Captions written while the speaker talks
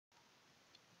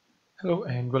Hello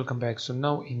and welcome back. So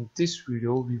now in this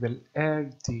video we will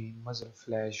add the muzzle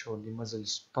flash or the muzzle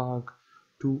spark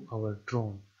to our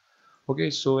drone.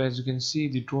 Okay, so as you can see,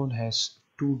 the drone has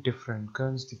two different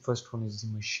guns. The first one is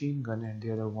the machine gun and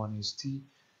the other one is the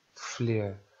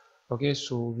flare. Okay,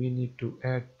 so we need to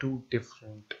add two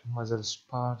different muzzle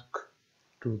spark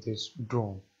to this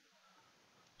drone.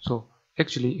 So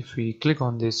actually if we click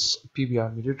on this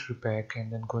PBR military pack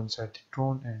and then go inside the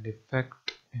drone and effect,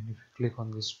 and if we click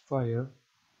on this fire,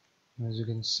 as you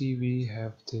can see we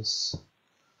have this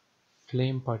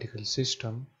flame particle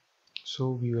system,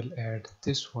 so we will add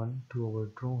this one to our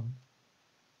drone.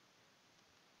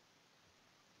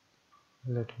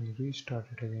 Let me restart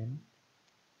it again.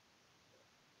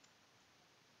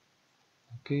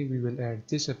 Okay, we will add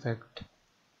this effect.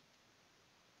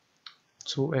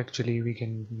 So actually we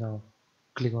can now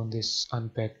click on this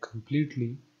unpack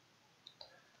completely.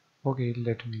 Okay,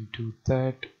 let me do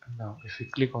that. Now if we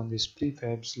click on this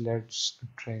prefabs, let's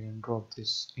drag and drop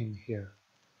this in here.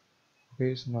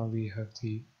 Okay, so now we have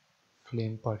the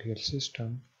flame particle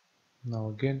system. Now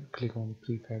again click on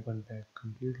prefab unpack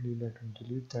completely. Let me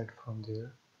delete that from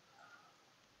there.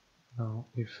 Now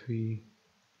if we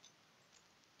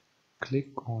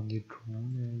click on the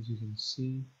drone, as you can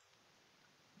see,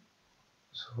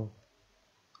 so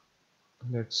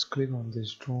let's click on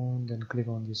this drone, then click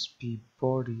on this P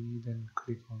body, then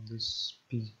click on this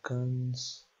P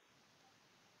guns.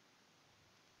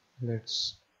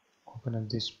 Let's open up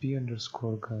this P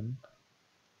underscore gun,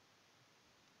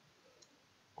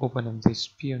 open up this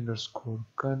P underscore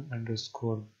gun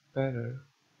underscore bearer.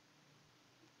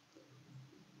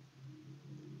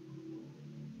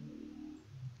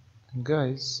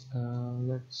 Guys,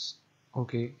 let's,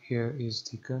 okay, here is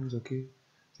the guns. Okay,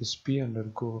 this P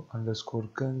underscore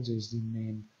guns is the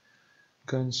main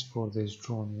guns for this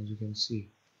drone, as you can see.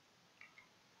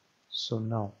 So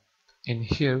now in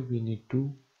here we need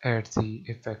to add the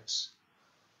effects.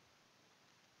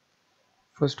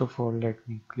 First of all, let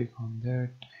me click on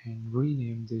that and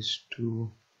rename this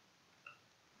to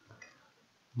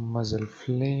muzzle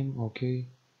flame. Okay,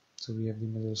 so we have the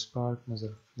muzzle spark,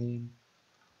 muzzle flame.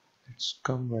 Let's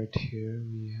come right here,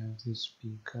 we have these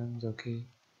beacons. Okay,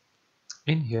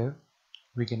 in here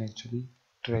we can actually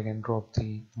drag and drop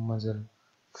the muzzle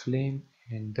flame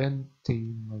and then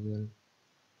the muzzle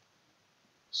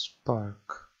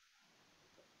spark.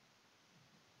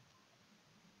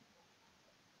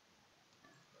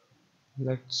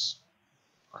 Let's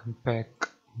unpack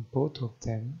both of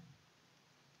them.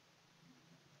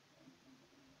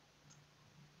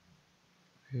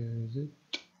 Where is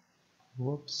it?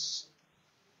 Whoops.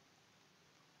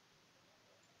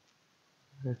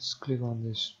 Let's click on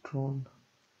this drone.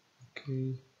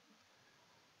 Okay,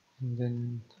 and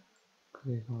then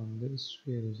click on this.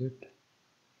 Where is it?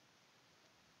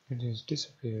 It has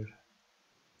disappeared.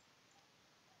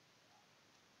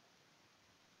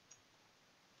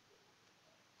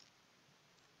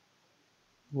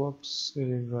 Whoops, it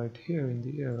is right here in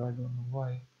the air. I don't know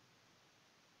why.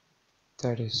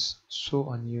 That is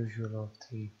so unusual of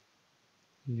the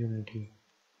Unity.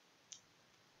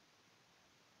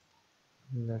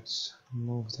 Let's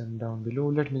move them down below.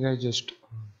 Let me guys just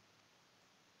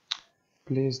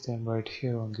place them right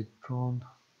here on the drone.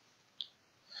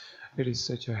 It is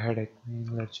such a headache,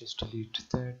 man. Let's just delete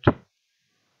that.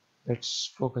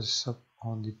 Let's focus up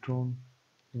on the drone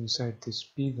inside this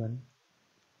P gun.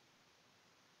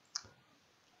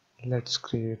 Let's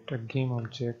create a game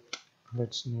object.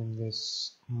 Let's name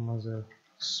this muzzle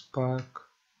spark.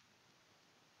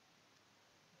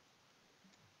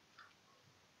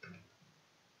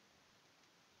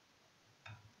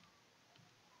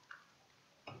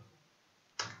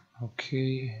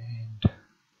 Okay, and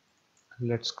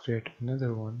let's create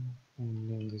another one and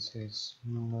name this as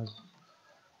muzzle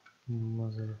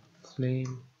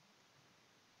flame.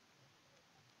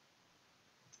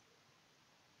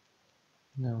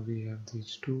 Now we have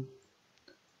these two,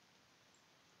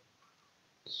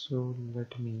 so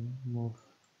let me move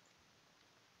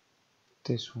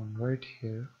this one right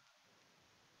here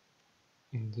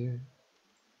in there.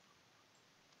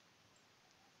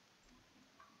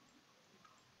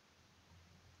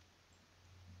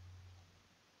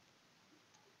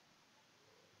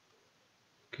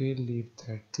 Okay, leave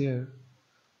that there,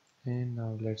 and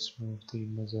now let's move the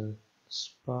muzzle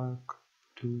spark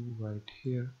to right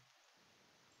here.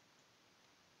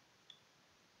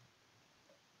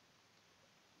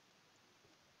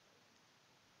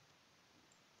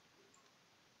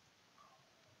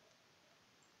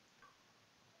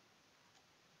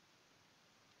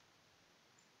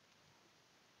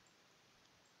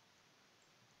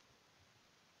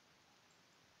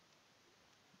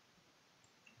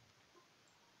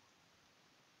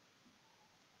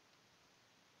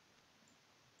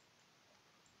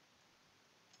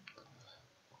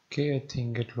 Okay, I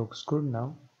think it looks good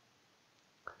now.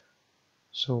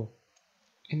 So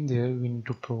in there we need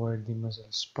to provide the muzzle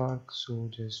spark, so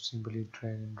just simply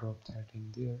drag and drop that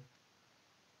in there.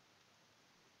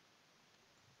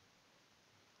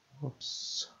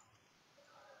 Oops.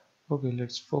 Okay,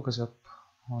 let's focus up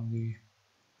on the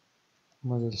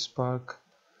muzzle spark,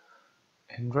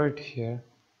 and right here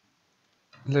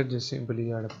let's just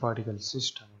simply add a particle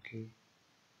system. Okay,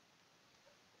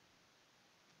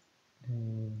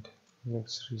 and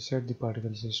let's reset the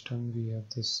particle system. We have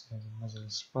this as a muzzle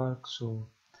spark, so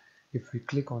if we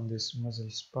click on this muzzle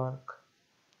spark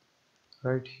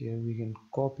right here, we can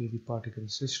copy the particle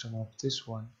system of this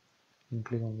one and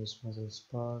click on this muzzle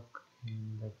spark,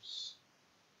 and let's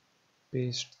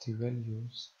paste the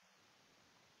values.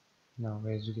 Now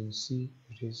as you can see,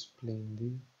 it is playing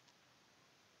the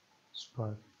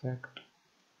spark effect.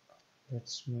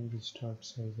 Let's maybe start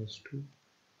size as 2.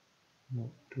 No,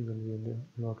 2 will be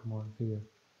a lot more bigger.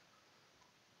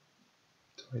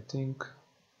 So I think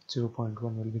 0.1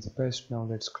 will be the best. Now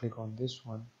let's click on this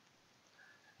one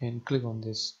and click on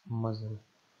this muzzle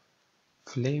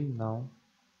flame now,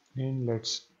 and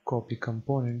let's copy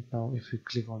component. Now if we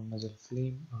click on muzzle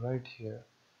flame right here,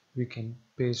 we can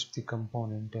paste the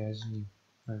component as new.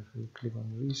 Now if we click on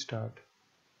restart,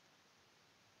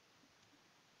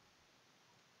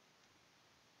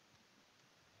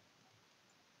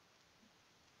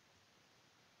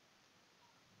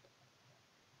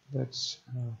 let's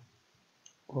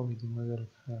copy the muzzle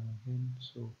flame again.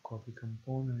 So copy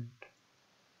component,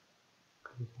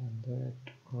 click on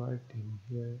that, right in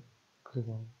here, click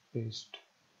on paste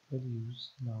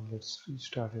values. Now let's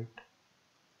restart it.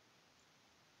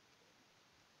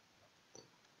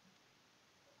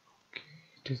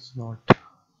 It is not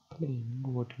playing.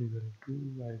 What we will do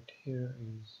right here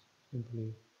is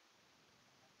simply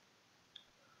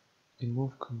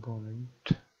remove component.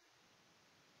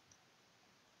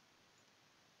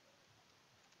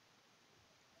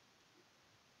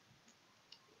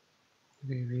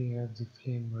 Okay, we have the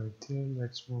flame right there.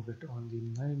 Let's move it on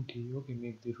the 90. Okay,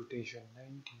 make the rotation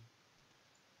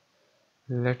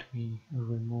 90. Let me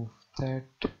remove that.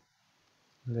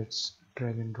 Let's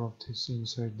drag and drop this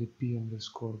inside the p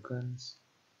underscore guns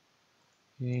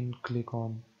and click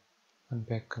on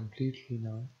unpack completely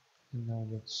now. And now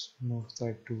let's move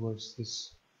that towards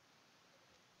this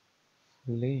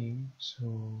flame.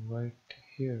 So right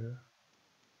here,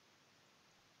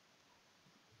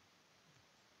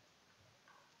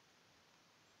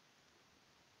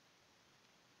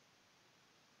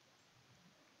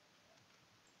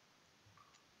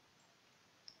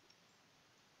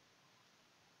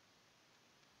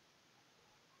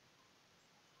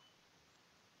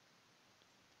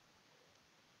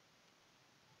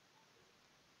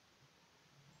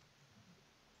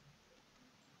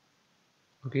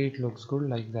 okay, it looks good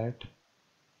like that.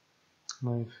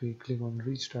 Now if we click on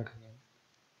restart again,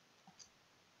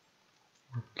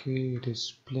 okay, it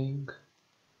is playing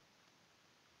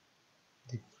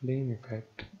the flame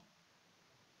effect.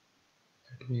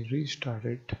 Let me restart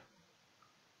it.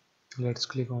 Let's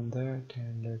click on that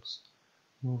and let's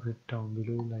move it down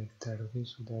below like that. Okay,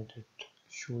 so that it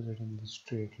shows it in the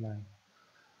straight line.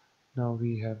 Now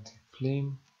we have the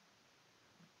flame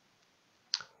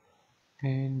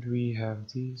and we have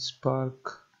the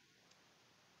spark.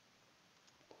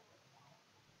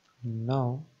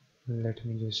 Now let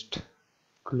me just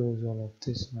close all of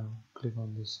this. Now click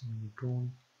on this enemy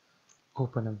drone,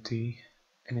 open up the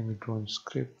enemy drone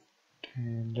script,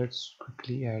 and let's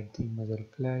quickly add the muzzle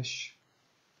flash.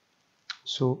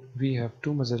 So we have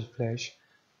two muzzle flash.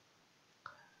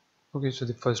 Okay, so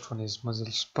the first one is muzzle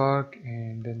spark,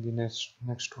 and then the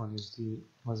next one is the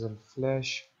muzzle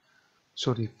flash.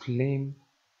 So the flame,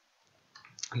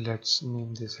 let's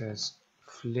name this as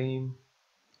flame.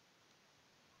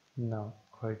 Now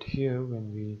right here,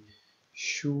 when we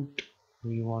shoot,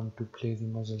 we want to play the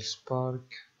muzzle spark,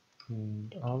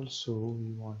 and also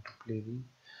we want to play the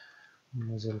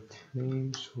muzzle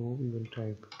flame. So we will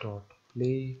type dot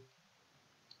play.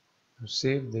 Now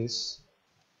save this,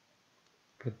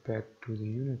 get back to the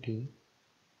Unity.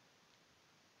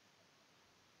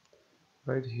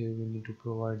 Right here we need to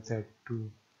provide that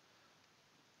to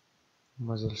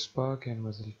muzzle spark and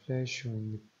muzzle flash. So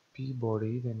in the P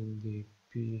body, then in the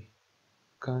P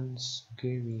guns,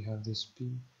 okay, we have this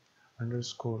P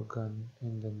underscore gun,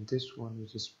 and then this one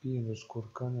which is P underscore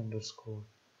gun underscore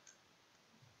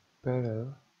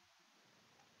barrel.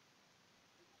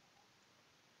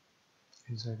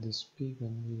 Inside this P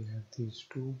gun we have these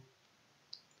two.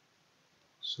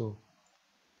 So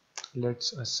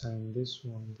let's assign this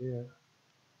one there,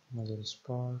 muzzle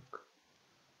spark,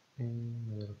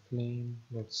 another flame.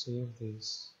 Let's save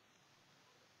this.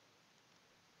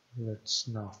 Let's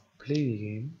now play the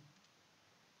game.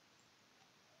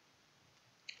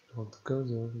 Load the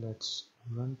cursor. Let's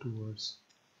run towards.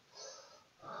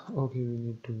 Okay, we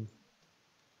need to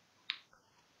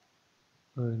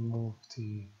remove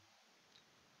the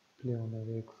play on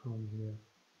awake from here.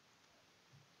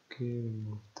 Okay,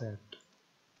 remove that.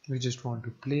 We just want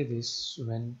to play this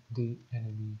when the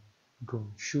enemy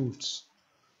drone shoots.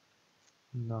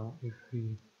 Now if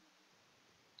we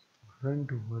run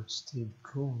towards the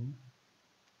drone,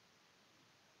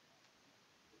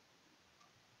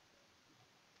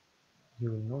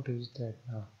 you will notice that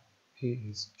now he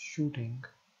is shooting.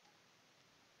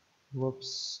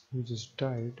 Whoops, we just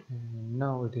died, and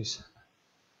now it is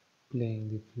playing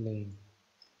the flame.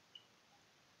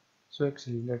 So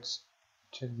actually let's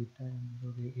check the time.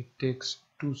 Okay, it takes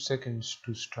 2 seconds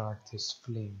to start this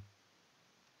flame.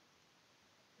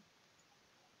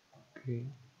 Okay,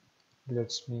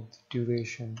 let's make the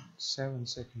duration 7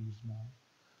 seconds now.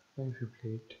 And if you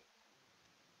play it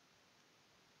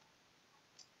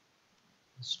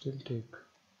still take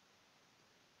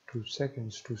 2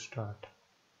 seconds to start.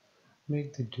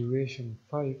 Make the duration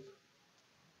 5.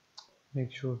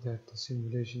 Make sure that the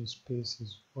simulation space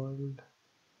is world.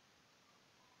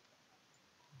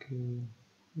 Okay,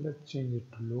 let's change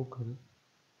it to local,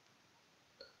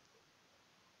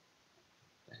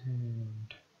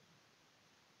 and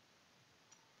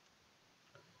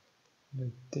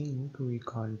I think we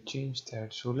can't change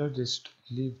that, so let's just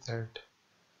leave that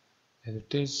as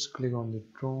it is. Click on the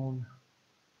drone,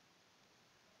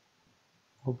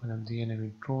 open up the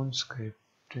enemy drone script,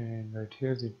 and right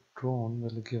here the drone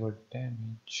will give a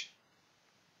damage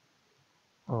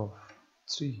of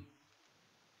 3.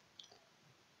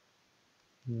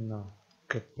 Now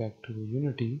get back to the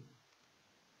Unity.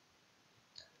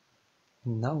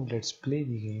 Now let's play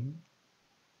the game.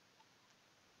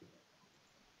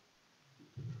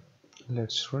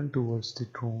 Let's run towards the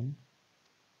drone.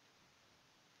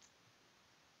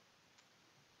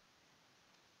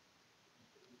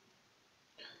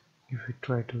 If we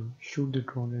try to shoot the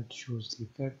drone, it shows the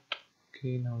effect.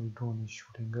 Okay, now the drone is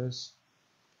shooting us,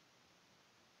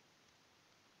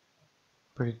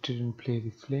 but it didn't play the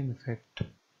flame effect.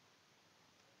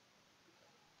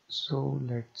 So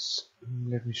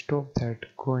let me stop that.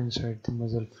 Go inside the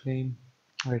muzzle flame.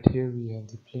 Right here we have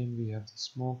the flame, we have the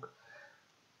smoke.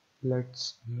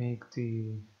 Let's make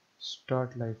the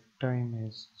start lifetime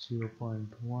as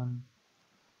 0.1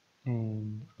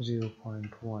 and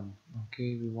 0.1.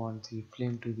 Okay, we want the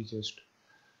flame to be just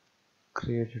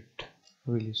created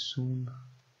really soon.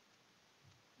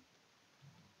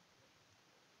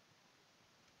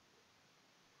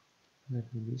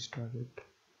 Let me restart it.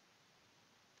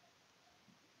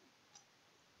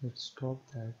 Let's stop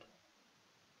that.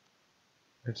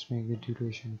 Let's make the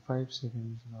duration 5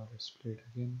 seconds. Now let's play it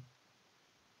again.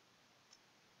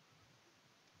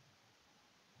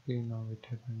 Okay, now it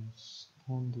happens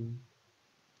on the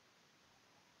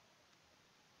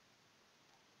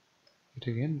it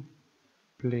again.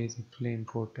 Play the flame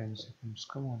for 10 seconds.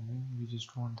 Come on, man, we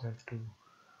just want that to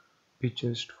be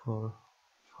just for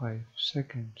 5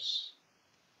 seconds.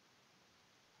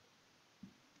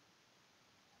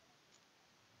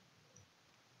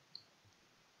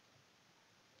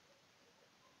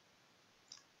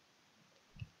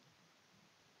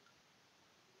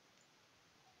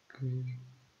 Okay,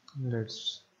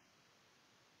 let's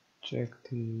check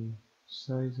the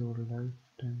size or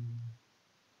lifetime.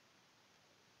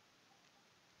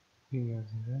 Here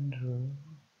the renderer,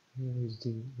 here is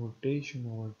the rotation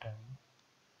over time,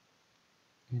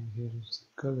 and here is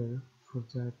the color. For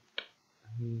that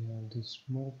we have the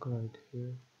smoke right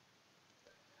here.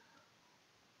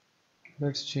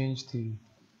 Let's change the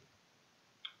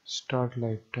start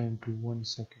lifetime to 1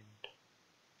 second.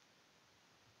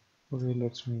 Okay,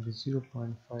 let's make it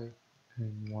 0.5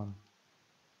 and 1.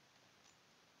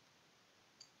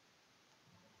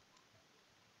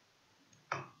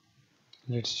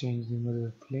 Let's change the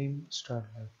muzzle flame start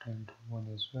lifetime to 1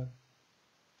 as well.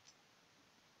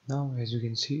 Now as you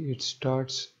can see, it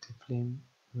starts the flame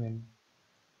when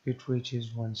it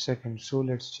reaches 1 second. So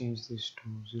let's change this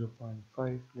to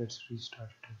 0.5. Let's restart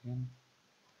it again.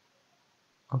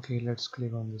 Okay, let's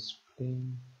click on this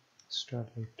flame, start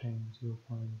lifetime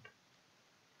 0.2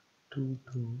 to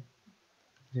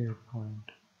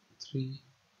 0.3.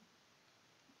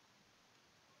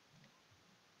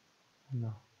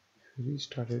 Now if we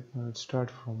restart it, now it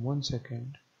starts from 1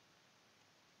 second.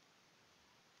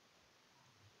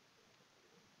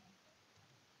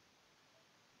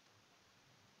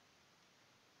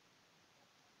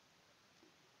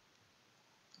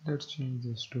 Let's change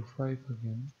this to 5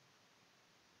 again.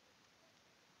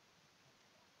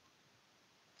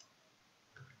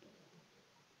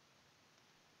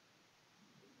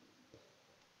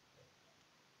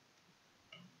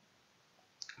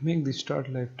 Make the start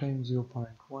lifetime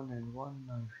 0.1 and 1.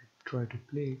 Now if you try to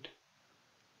play it,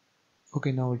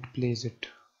 okay, now it plays it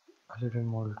a little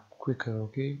more quicker.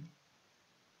 Okay,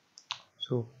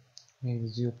 so make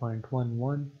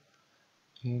 0.11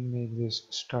 and make this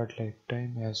start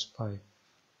lifetime as 5.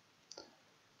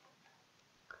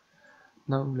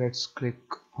 Now let's click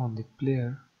on the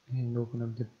player and open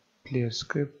up the player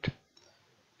script,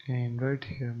 and right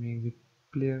here make the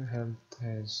player health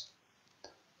as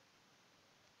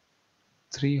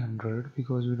 300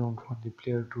 because we don't want the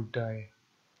player to die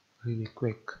really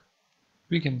quick.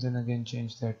 We can then again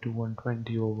change that to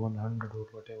 120 or 100 or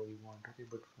whatever you want. Okay,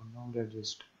 but for now let's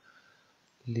just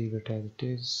leave it as it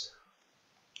is.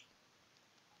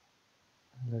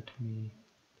 Let me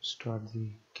start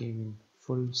the game in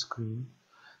full screen.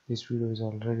 This video is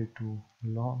already too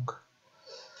long.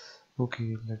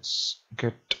 Okay, let's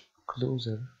get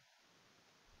closer.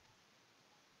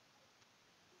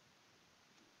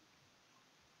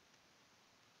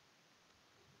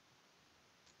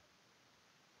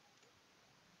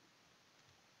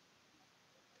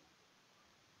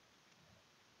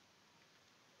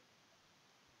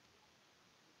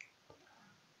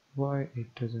 Why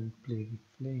it doesn't play the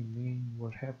flame, man?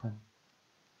 What happened?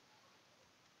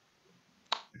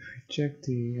 If we check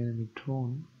the enemy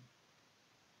drone,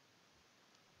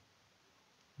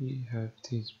 we have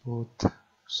these both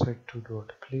set to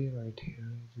dot play right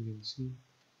here, as you can see.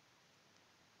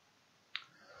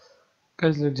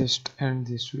 Guys, let's just end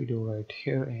this video right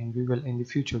here, and we will in the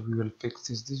future we will fix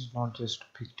this. This is not just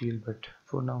a big deal, but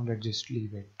for now let's just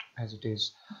leave it as it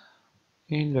is,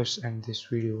 and let's end this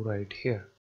video right here.